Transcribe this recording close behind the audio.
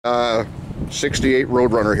68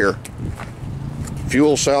 Roadrunner here.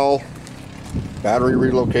 Fuel cell, battery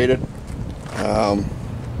relocated,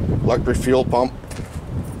 electric fuel pump.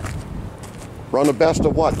 Run the best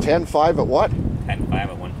of what? 10.5 at what? 10.5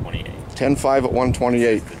 at 128. 10.5 at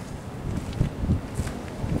 128.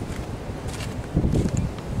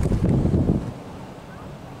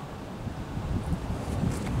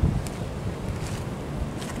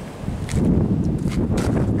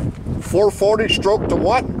 .440 stroke to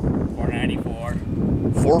what? 494.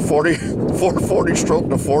 440 stroke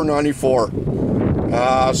to 494.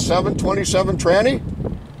 727 tranny.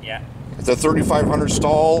 Yeah. It's a 3500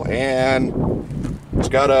 stall, and it's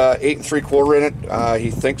got a 8 3/4 in it.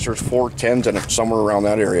 He thinks there's 410s in it, somewhere around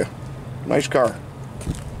that area. Nice car.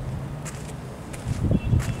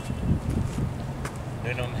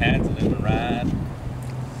 Aluminum heads, aluminum rad.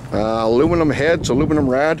 Aluminum heads, aluminum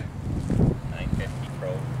rad. 950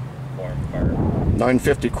 Pro form carb.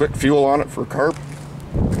 950 quick fuel on it for carb.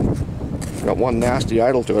 Got one nasty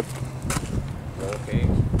idle to it. Okay.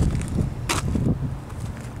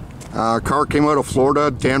 Car came out of Florida.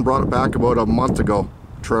 Dan brought it back about a month ago.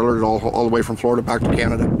 Trailered it all the way from Florida back to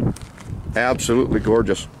Canada. Absolutely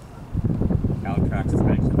gorgeous. Calitrax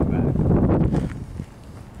suspension in the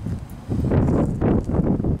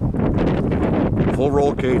back. Full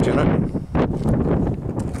roll cage in it.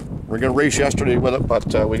 We're going to race yesterday with it,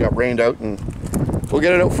 but we got rained out, and we'll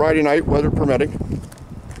get it out Friday night, weather permitting.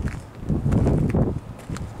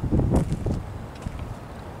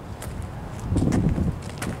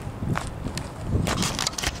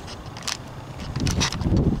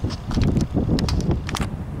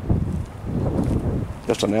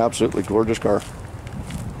 Just an absolutely gorgeous car.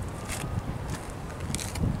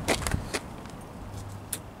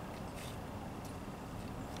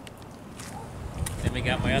 Then we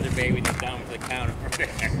got my other baby just down to the counter over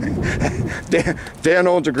there. Dan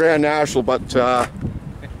owns a Grand National, but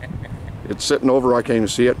it's sitting over, I can't even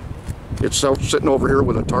see it. It's sitting over here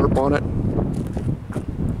with a tarp on it.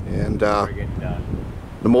 And We're getting done.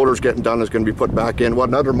 the motor's getting done. Is going to be put back in, what,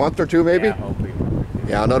 another month or two maybe? Yeah, hopefully.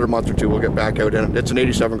 Yeah, another month or two we'll get back out in it. It's an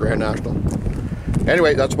 87 Grand National.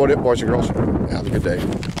 Anyway, that's about it, boys and girls. Have a good day.